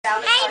Hey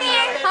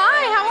there.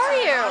 Hi, how are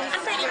you?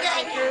 I'm pretty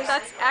good.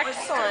 That's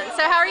excellent.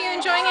 So how are you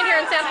enjoying it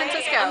here in San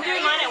Francisco? I'm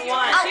doing mine at 1.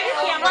 Oh,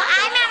 well,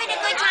 I'm having a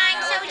good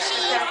time, so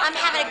I'm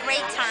having a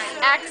great time.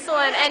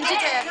 Excellent. And I get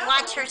to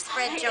watch her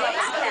spread joy.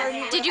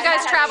 did you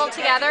guys travel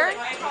together?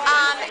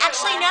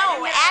 Actually,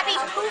 no.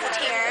 Abby poofed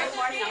here,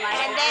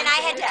 and then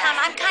I had to come.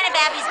 I'm kind of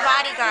Abby's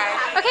bodyguard.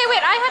 Okay,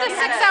 wait, I had a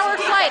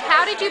 6-hour flight.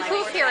 How did you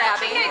poof here,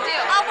 Abby?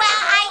 Oh,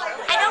 well,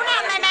 I don't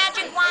have my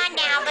magic wand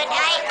now, but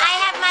I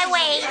have my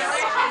ways.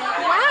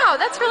 Wow,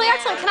 that's really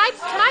excellent. Can I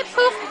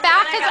poof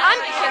back? Because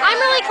I'm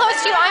really close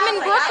to you. I'm in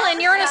Brooklyn.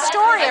 You're in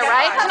Astoria,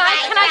 right? Can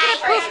I get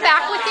a poof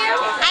back with you?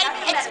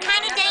 It's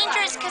kind of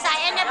dangerous because I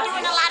end up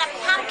doing a lot of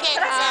pumpkins.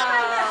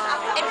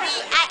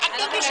 I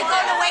think you should go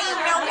the way you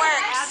know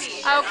works.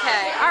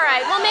 Okay, all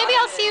right. Well, maybe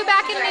I'll see you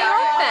back in New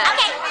York then.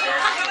 Okay,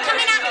 come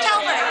in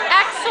October.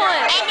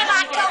 Excellent. End of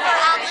October,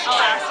 I'll be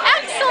there.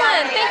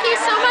 Excellent. Thank you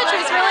so much. It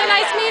was really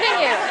nice meeting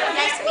you.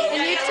 Nice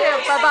meeting you. And you too.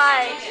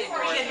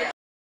 Bye-bye.